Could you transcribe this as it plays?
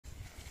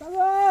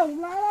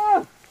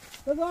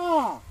大哥，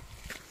我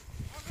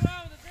在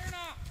这儿呢。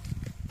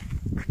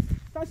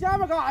上下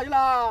面干啥去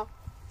了？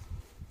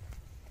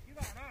洗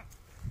澡呢，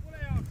过来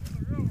呀，可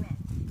热乎了。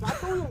咋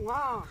都有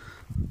啊？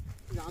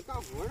这俩干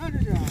活呢，这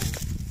是。啊，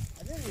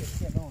这是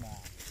电动的。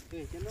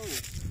对，电动的。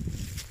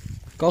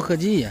高科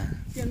技呀！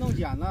电动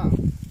剪子，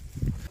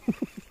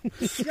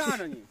吓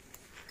着你。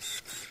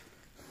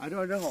啊，这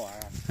玩意真好玩啊！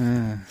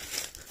嗯。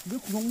你这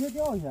苦东西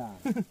掉下去。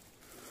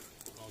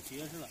老结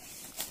实了。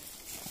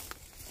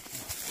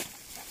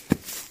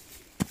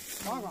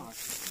嘎嘎。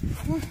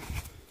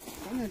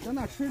赶紧整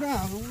点吃的，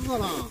我饿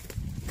了。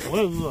我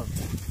也饿。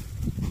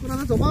不然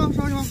咱走吧，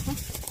上去吧。好，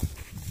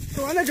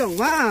吃完再整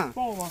饭。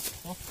抱吧，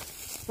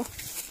走，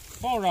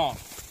抱着。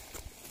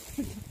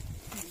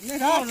那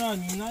啥，抱着，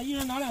你拿一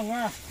人拿2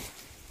根。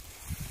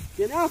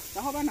点亮，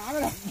在后边拿着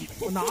呢。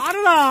我拿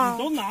着了。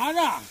都拿着，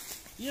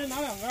一人拿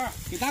2根，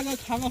给大哥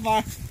看个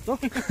番。走。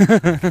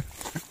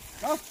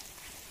走。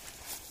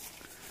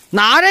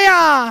拿着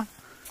呀。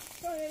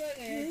剩下的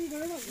给一根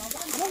吧，老大，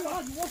你快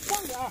拿，你给我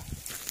放点。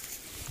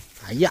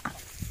哎呀！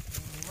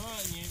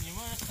你们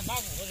很大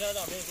骨头前咋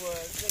没说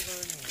这根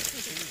你？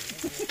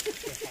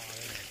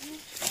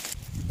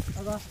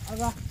二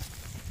哥，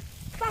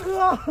大哥，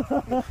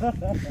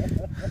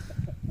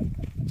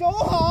走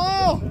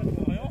好。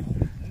哎呦，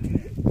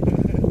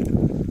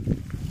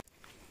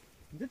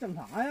你这整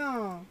啥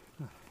呀？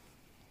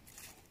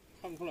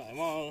看不出来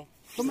吗？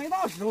都没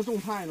到时候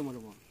种菜呢吗？这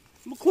不，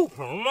这不扣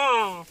棚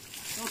吗？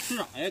要吃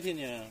啥呀？天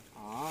天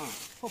啊，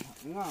扣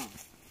棚啊！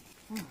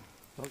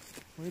走，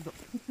我一走。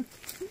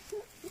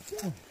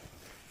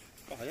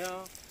干啥呀？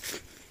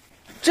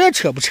这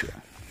扯不扯？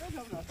这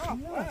扯不扯？干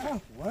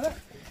活了。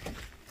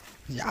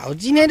家伙，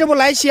今天这不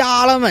来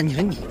虾了吗？你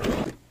说你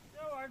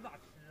这玩意儿咋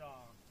吃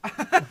啊？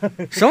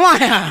什么玩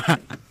意儿？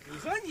你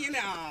说你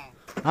俩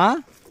啊？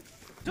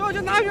这我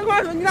就拿瓶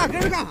矿水，你俩跟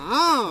着干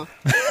啥？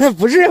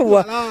不是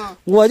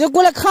我就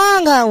过来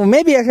看看，我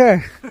没别事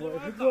儿。我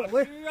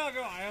吃啊，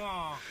这玩意儿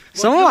啊！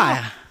什么玩意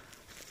儿？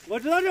我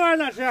知道这玩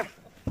意儿咋吃。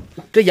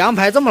这羊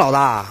排这么老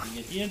大？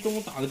你今天中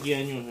午打个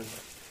边就是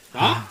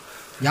啥？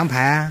羊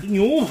排？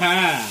牛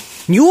排？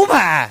牛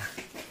排？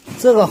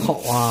这个好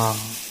啊！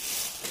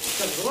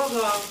整个吧，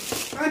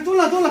哥。哎，炖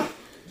了。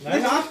那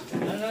啥，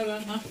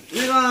来，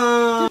那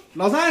个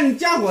老三，你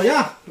架火去，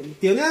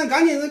顶顶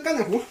赶紧干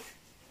点活。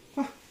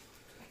快，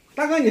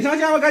大哥，你上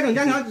下边该整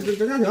姜条，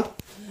整姜条。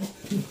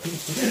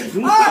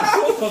说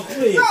可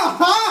会。干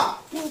啥？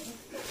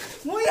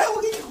我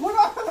给你活着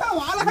干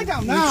完了还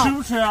整呢？你吃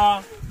不吃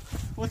啊？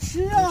我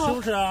吃啊。你吃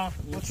不吃啊？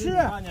我吃。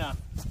看去。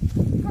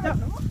干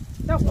什么？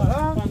带火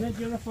了？翻那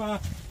接着翻，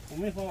我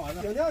没翻完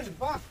呢。顶顶，你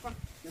翻，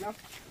顶顶。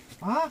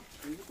啊？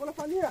你过来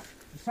翻去。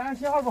山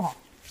信号不好。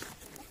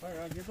快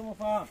点，别这么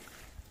翻。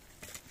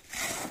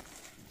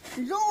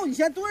你肉你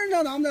先炖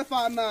着，咱们再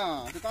翻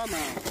呢，这干呢？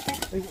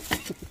哎呦，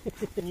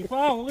你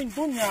翻，我给你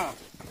炖去。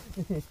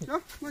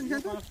行，那你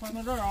先炖。翻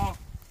到这儿啊。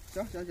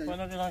行。翻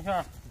到这条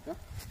线。行。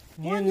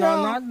你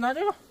拿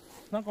这个，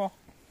拿钩，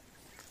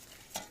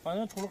把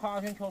那土咖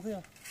全敲碎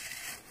了，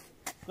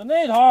搁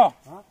那头。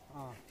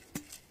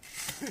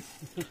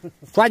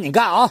抓紧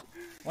干啊！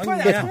快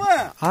点炖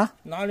啊！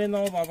拿镰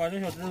刀把这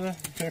小枝子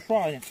全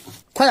刷下去。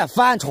快点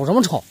翻，瞅什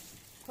么瞅？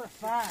快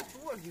翻！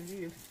多精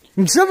力！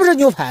你吃不吃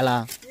牛排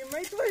了？你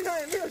没炖上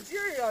也没有劲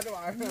儿啊，这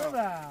玩意儿。是呗。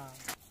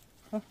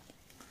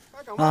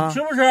啊！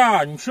吃不吃？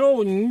你吃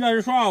你在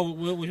这刷，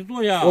我去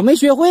做去。我没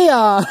学会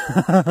呀。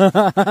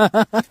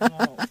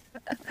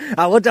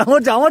啊！我整，你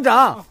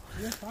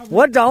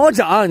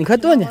快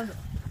炖去。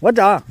我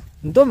整，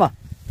你炖吧。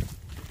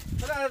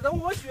快点，等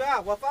我选，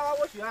我翻完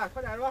我选，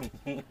快点是吧？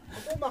我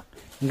炖吧。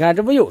你看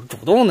这不有主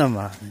动的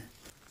吗？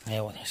哎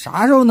呦我天，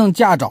啥时候能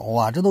架着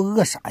啊？这都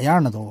饿啥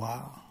样了都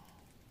啊！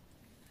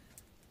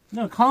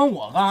那看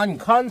我干啥？你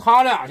看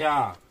他俩去。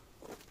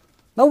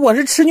那我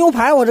是吃牛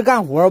排，我这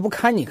干活，不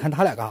看你看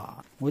他俩干啥？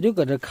我就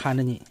搁这看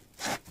着你。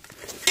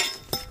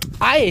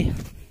哎，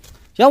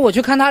行，我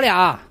去看他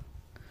俩。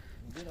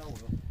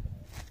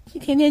一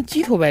天天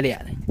鸡头白脸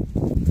的。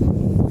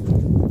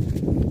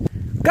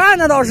干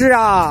那倒是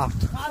啊。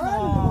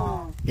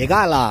别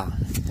干了，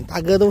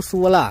大哥都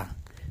说了，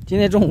今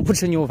天中午不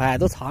吃牛排，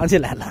都藏起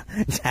来了，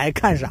你还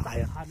看啥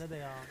呀？看着的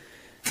呀。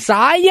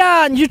啥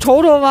呀？你去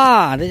瞅瞅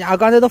吧，这家伙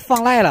刚才都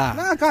放赖了。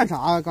那干啥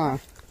呀？干？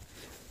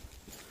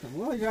怎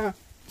么回事？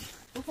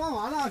都翻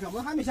完了，怎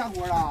么还没下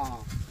锅啊？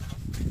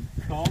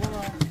调子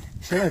呢？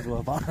谁在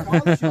说放？调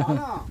子全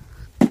了。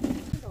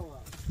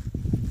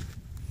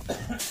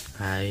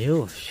哎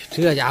呦，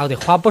这家伙得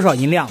花不少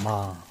银两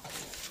吧？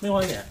没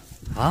花钱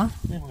啊？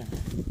没花钱。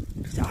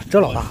这家伙这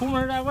老大，出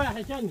门在外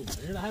还像你们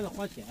似的，还得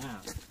花钱。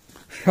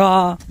是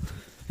吧？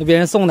那别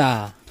人送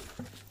的。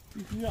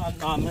必须安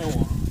排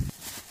我。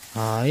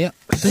哎呀，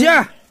使劲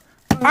儿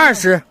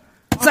，20、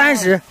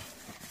30，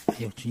哎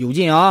呦，有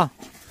劲啊！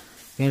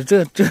你看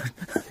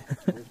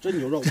这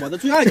牛肉，我的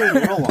最爱就是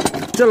牛肉啊！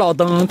这老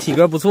登体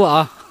格不错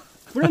啊。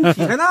不是你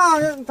体太大，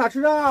咋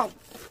吃啊？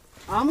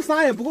俺们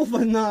仨也不够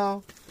分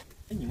呢。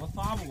你们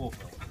仨不够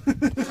分。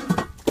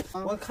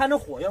我看着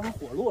火，要不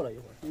火落了一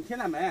会儿。你添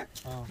点煤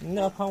啊！你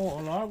俩看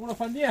我，老二给我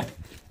饭店，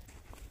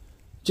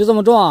就这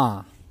么重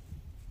啊？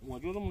我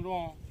就这么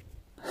重。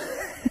咋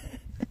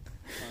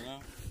的？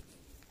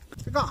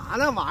这干啥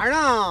呢？玩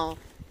呢？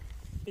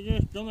这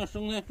整点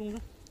生菜种植，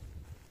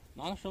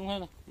拿那生菜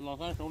的，老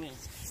三手里。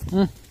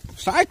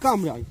啥也干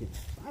不了一天，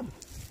啥也不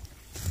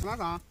干。拿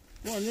啥？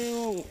往这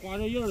个花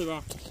椒叶里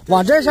边。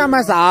往这上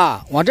面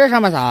撒，往这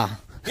上面撒。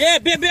别！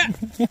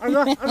二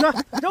哥，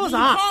这么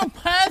撒？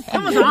这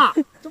么撒？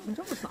这么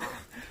撒？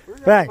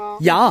对，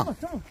羊。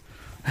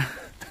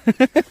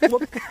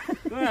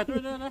对，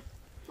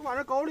就往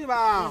这沟里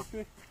吧。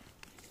对。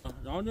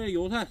然后这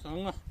油菜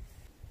3个，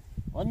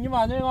完你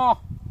把这个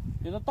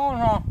给它倒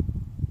上，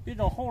别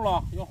整厚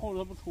了，要厚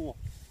了它不出。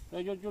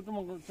对，就这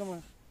么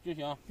就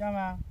行，这样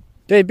呗。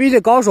对，必须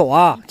得高手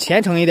啊，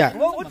虔诚一点。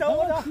我整。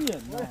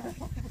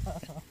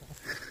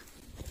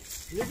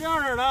你就这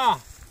样式的，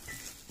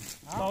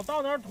少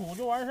倒点土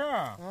就完事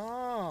儿。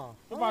啊，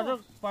就把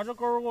这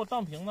沟给我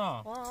荡平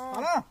了。好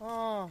了。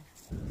啊，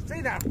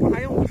这点活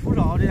还用我出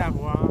手？这点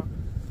活啊，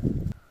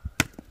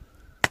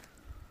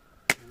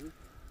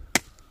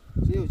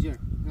真有劲儿。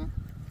你看，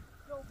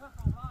肉快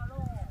好了，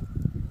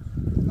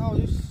肉。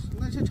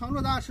那先盛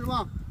着大家吃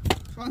吧，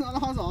吃完咱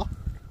好走。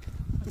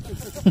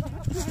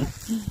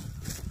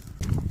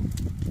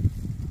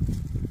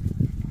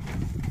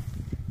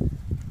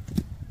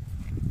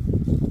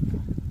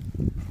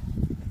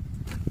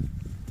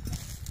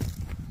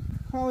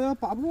看我要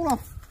把不住了，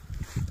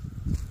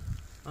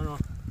看着。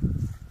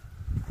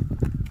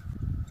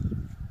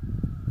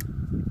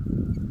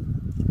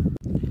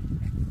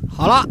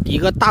好了，一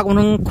个大工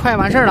程快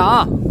完事儿了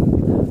啊！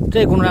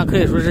这工程可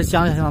以说是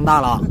相当大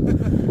了啊！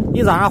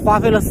一早上花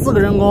费了4个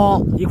人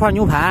工，一块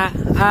牛排，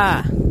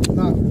哎。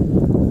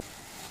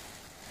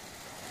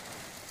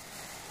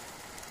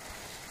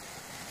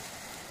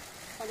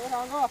看多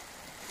少个？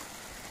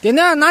给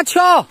那拿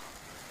锹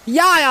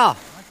压呀！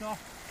拿锹。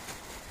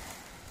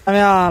看没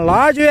有？老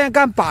二就愿意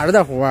干把着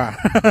的活儿。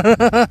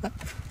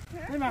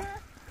那边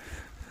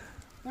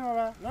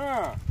呗，那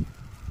儿。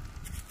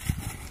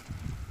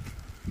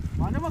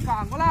往这边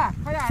赶过来，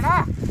快点的。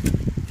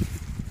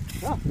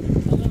行，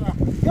到这边。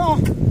要。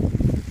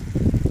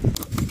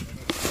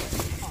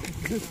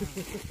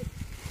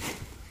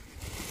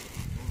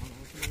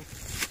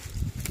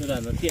就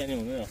在那惦记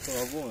我那点塑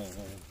料布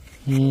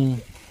呢。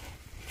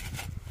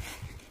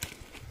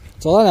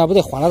走到哪儿不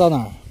得划拉到哪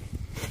儿？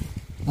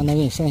那能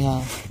给你剩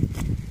下？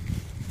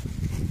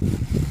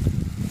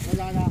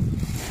来家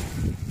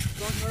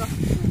装车了，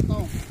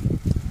到。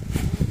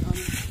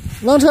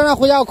扔车上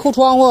回家我扣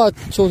窗户，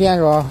秋天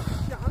时候。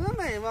想得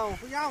美吧！我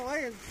回家我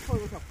也扣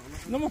一个小棚子。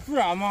那么自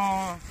然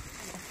吗？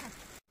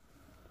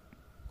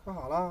快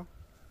好了，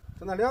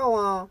整点料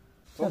啊！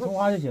整葱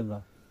花就行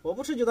了。我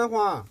不吃韭菜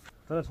花，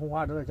整点葱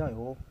花，整点酱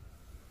油。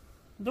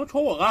你都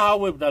瞅我干啥？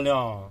我也不蘸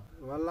料。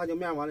完了辣椒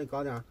面往里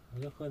搞点。我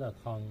就喝点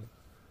汤，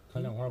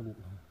啃2块骨头。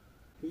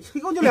你一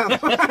共就2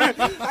块，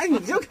哎，你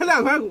就啃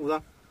2块骨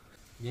头。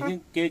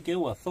人家给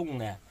我送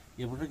的，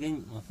也不是给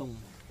你们送的。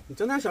你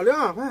整点小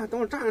料，快等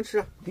会蘸着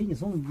吃。给你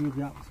送，你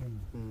别让我送。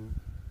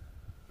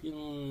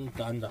冰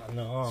攒的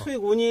啊！脆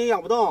骨你也咬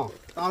不动，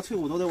大脆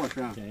骨都得我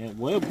吃。对，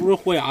我也不是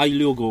豁牙一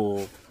溜沟，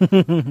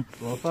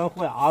老三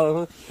豁牙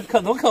子，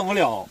啃都啃不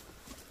了。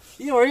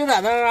一会儿就在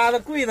那嘎达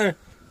跪那，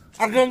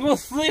二哥你给我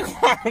撕一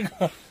块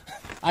儿。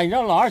哎，你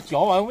让老二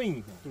嚼完喂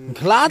你去。你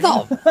可拉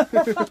倒吧！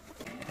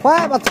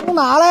快把葱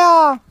拿来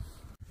呀！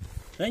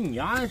在你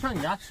家上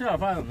你家吃点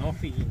饭怎么那么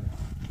费劲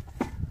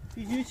呢？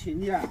必须勤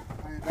俭，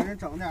哎，咱这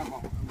整点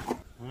好。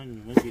我说你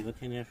们几个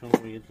天天生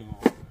活也挺好。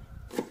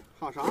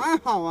好啥呀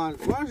好啊！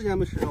多长时间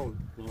没吃肉了？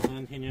老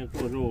三天天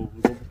做肉，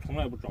都从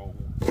来不招呼。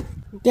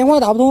电话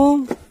打不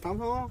通？打不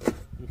通？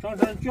你上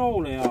山叫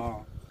了呀？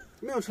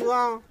没有车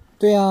啊？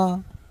对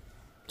呀，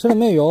车里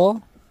没有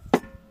油。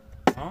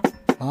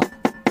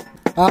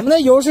俺们那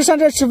油是上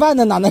这吃饭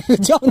的，哪能是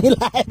叫你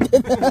来的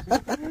呢？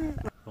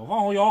少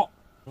放后腰，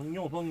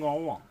尿酸高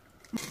啊！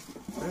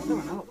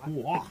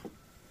哇，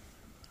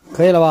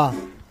可以了吧？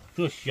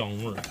这香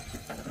味儿，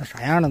这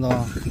啥样了都？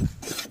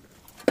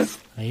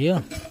哎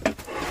呀，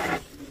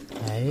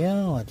哎呀，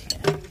我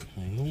天！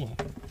哎呦我，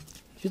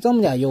就这么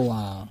点肉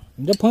啊？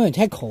你这朋友也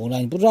太抠了，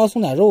你不知道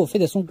送点肉，非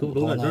得送骨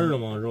头都在这儿了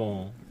吗？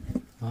肉？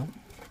啊？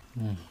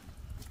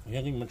我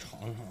先给你们尝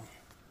尝。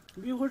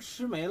你一会儿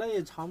吃没了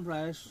也尝不出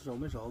来熟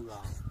没熟，哥。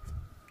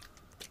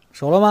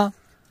熟了吗？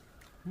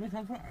没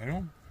尝出来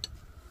呀。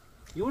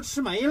一会儿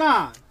吃没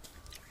了。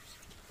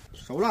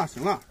熟了，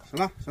行了，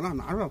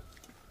拿出来。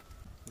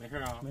没事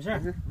啊，没事，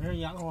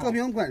牙口各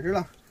凭本事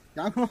了，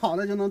牙口好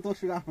的就能多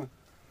吃点。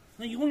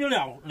那一共就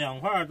两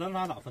块，咱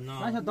俩咋分呢？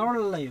拿小刀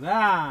垒呗。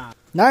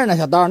哪有那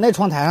小刀？那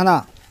窗台上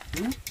呢。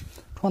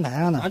窗台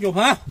上呢。拿脚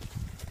盆，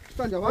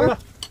蘸脚盆，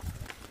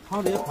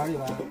放这个盆里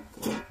呗。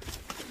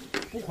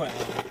不快啊。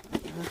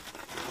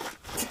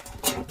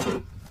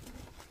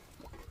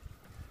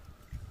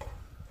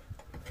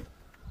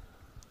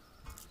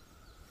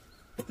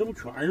这不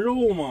全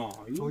肉吗？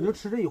我就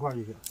吃这一块就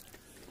行。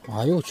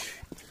哎呦我去，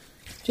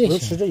这我就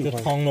吃这一块。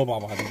这汤都巴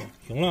巴的，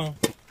行了。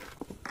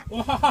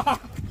哇，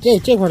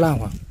这块烂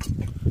花，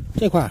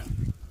这块。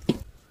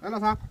来，老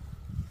三，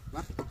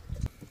来，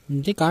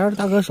你这嘎儿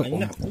大哥手。你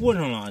俩过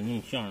上了，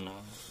你像呢？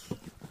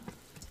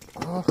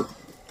啊，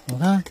我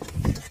看，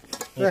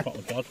我炒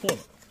夹错了。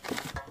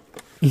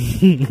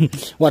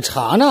我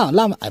尝尝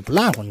烂哎不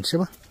烂乎，你吃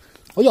吧，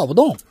我咬不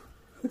动。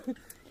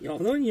咬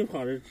不动你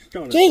跑这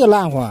照着。这个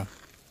烂乎，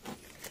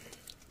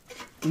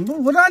你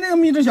不蘸那个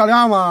秘制小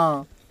料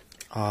吗？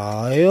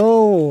哎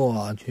呦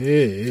我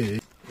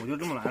去！我就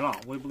这么来了，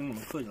我也不跟你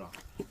们客气了。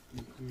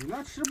你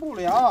那吃不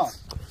了。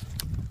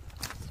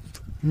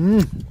嗯，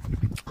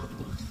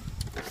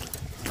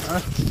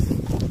来，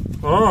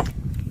嗯，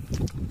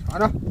尝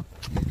尝。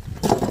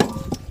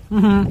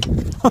嗯哼，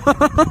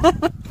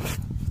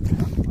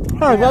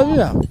二标剧，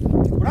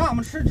不让我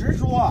们吃直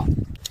说。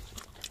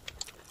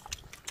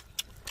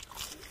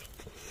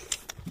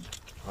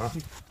啊，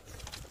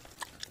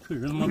确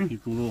实他妈比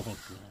猪肉好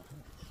吃。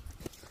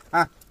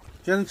哎，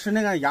就是吃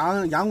那个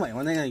羊尾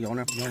巴那个油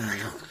呢。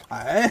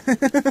哎，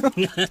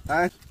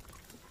哎，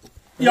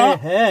呀，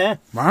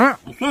玩儿，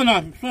算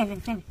了，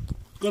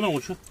搁那我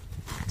吃，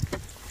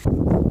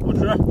我吃，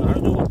拿着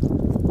给我。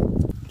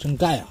真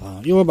盖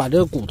啊！一会儿把这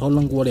个骨头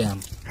扔锅里，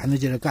还能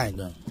接着干一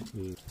顿。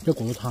这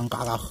骨头汤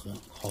嘎嘎喝，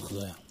好喝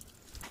呀！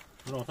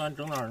老三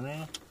整点那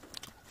个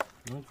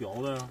能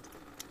嚼的呀？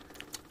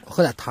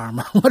喝点汤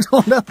吧，我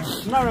瞅着。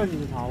那让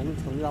你尝，我给你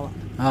盛一下吧。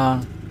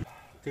啊，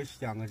这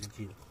香啊，这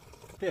鸡，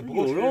这也不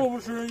有够吃，肉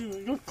不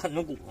吃就啃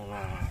着骨头了，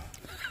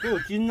这有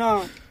筋呢。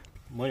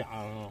磨牙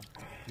啊，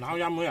拿回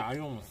家磨牙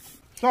用的。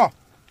走，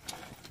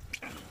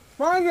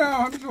饭去，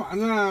还没吃完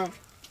呢。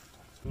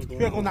去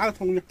给我拿个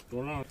葱去，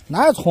多少？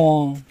哪有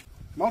葱？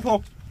毛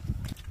葱。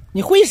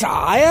你会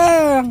啥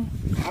呀？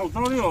还有这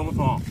里有个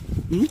葱。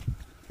嗯。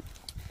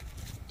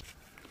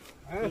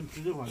哎，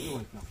吃这款香。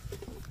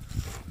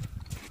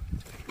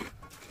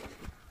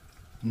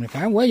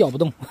反正我也咬不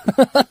动。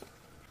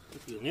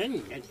顶天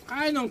你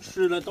太能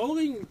吃了，都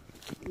给你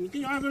给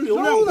你二哥留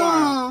两块。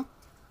呢？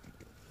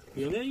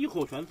顶天一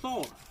口全造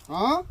了。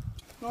啊？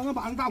刚才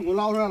把那大骨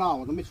捞出来了，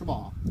我都没吃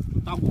饱。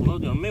大骨头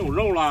顶没有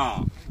肉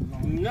了，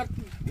你那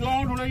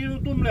捞出来又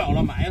炖不了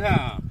了，埋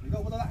汰。你这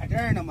不都在这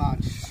儿呢吗？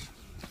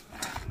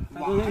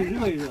大哥给你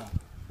热一热，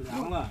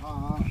凉了。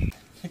啊！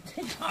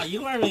这差一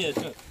块儿了也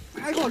是。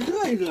还给我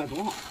热一热，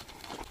多好！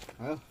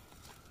哎呦，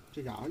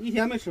这家伙一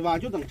天没吃饭，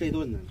就等这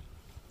顿呢。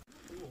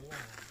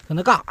搁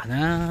那干啥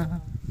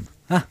呢？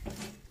啊，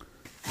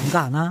你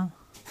干啥呢？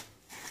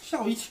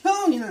吓我一跳！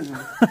你在这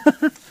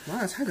拿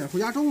点菜籽回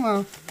家种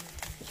啊？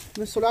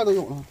那塑料都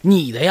有了。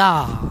你的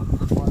呀？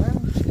我的，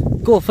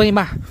给我分一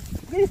半。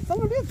我给你分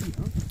个这饼。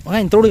我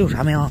看你兜里有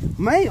啥没有？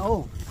没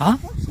有啊？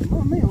什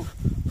么没有？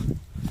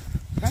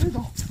赶紧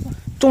走。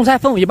种菜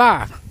分我一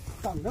半。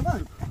等着吧。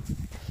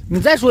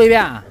你再说一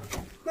遍。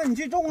那你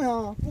去种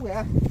呀，不给。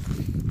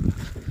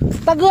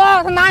大哥，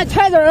他哪有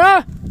菜籽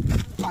啊？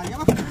喊去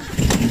吧。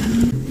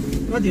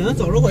那顶着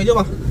走着回去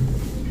吧。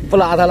不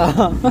拉他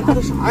了。拉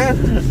的啥呀？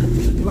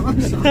拉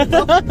的啥？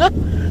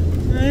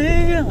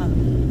哎呀！